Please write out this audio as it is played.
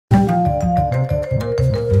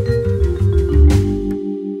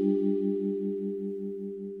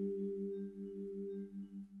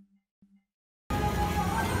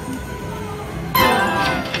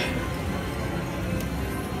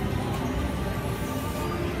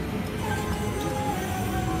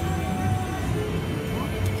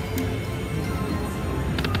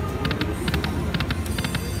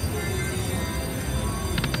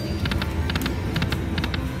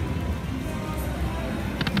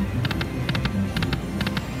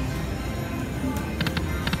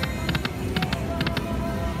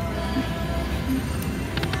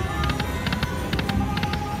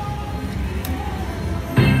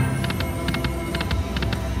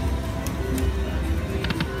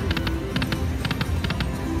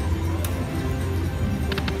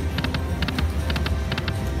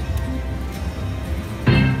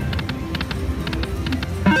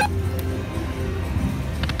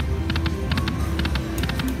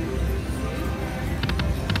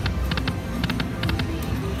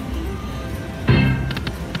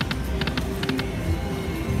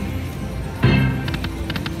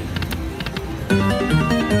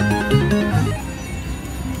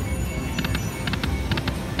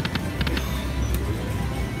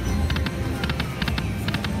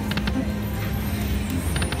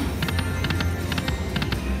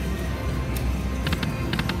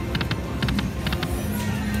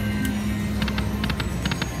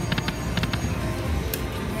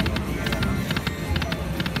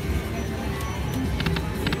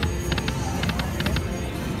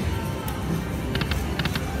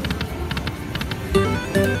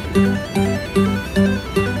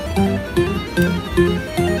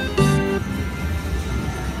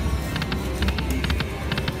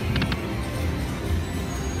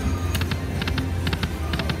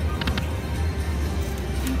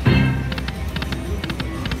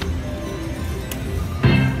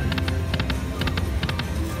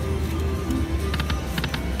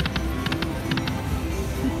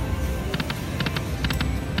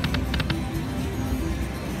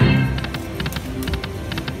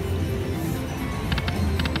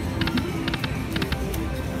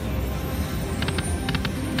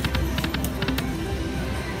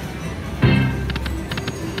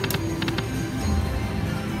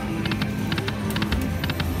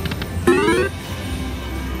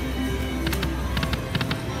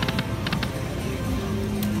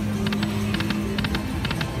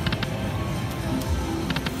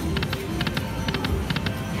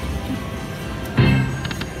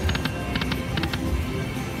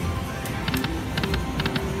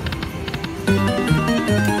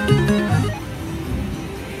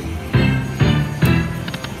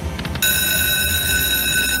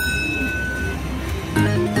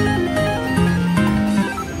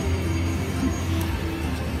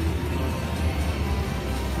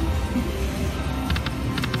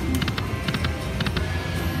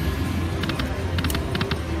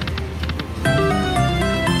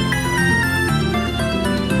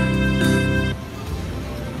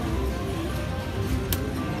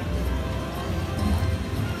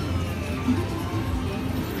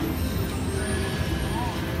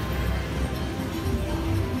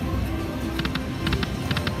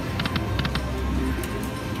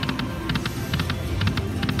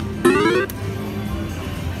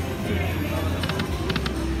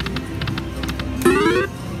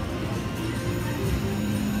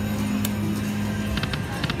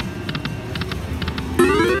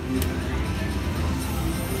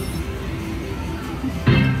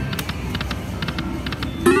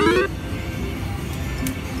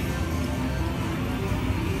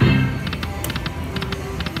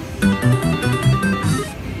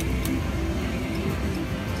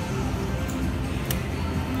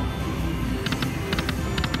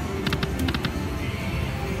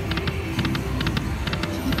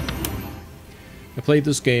I played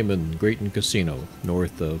this game in Grayton Casino,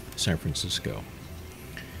 north of San Francisco.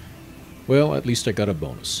 Well, at least I got a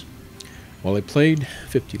bonus. While I played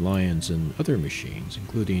 50 lions in other machines,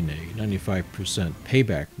 including a 95%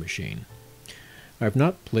 payback machine, I have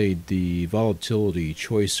not played the volatility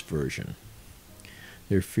choice version.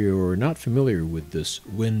 If you're not familiar with this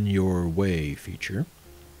win your way feature,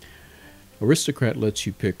 Aristocrat lets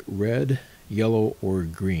you pick red, yellow, or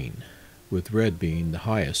green, with red being the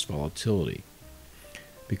highest volatility,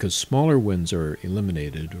 because smaller wins are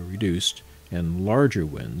eliminated or reduced and larger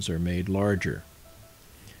wins are made larger,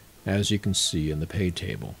 as you can see in the pay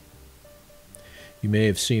table. You may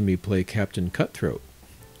have seen me play Captain Cutthroat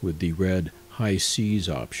with the red high seas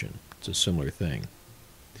option. It's a similar thing.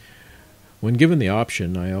 When given the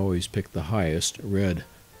option, I always pick the highest red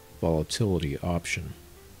volatility option.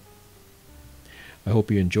 I hope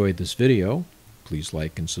you enjoyed this video. Please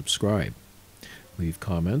like and subscribe. Leave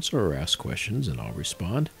comments or ask questions and I'll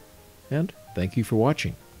respond. And thank you for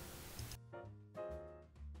watching.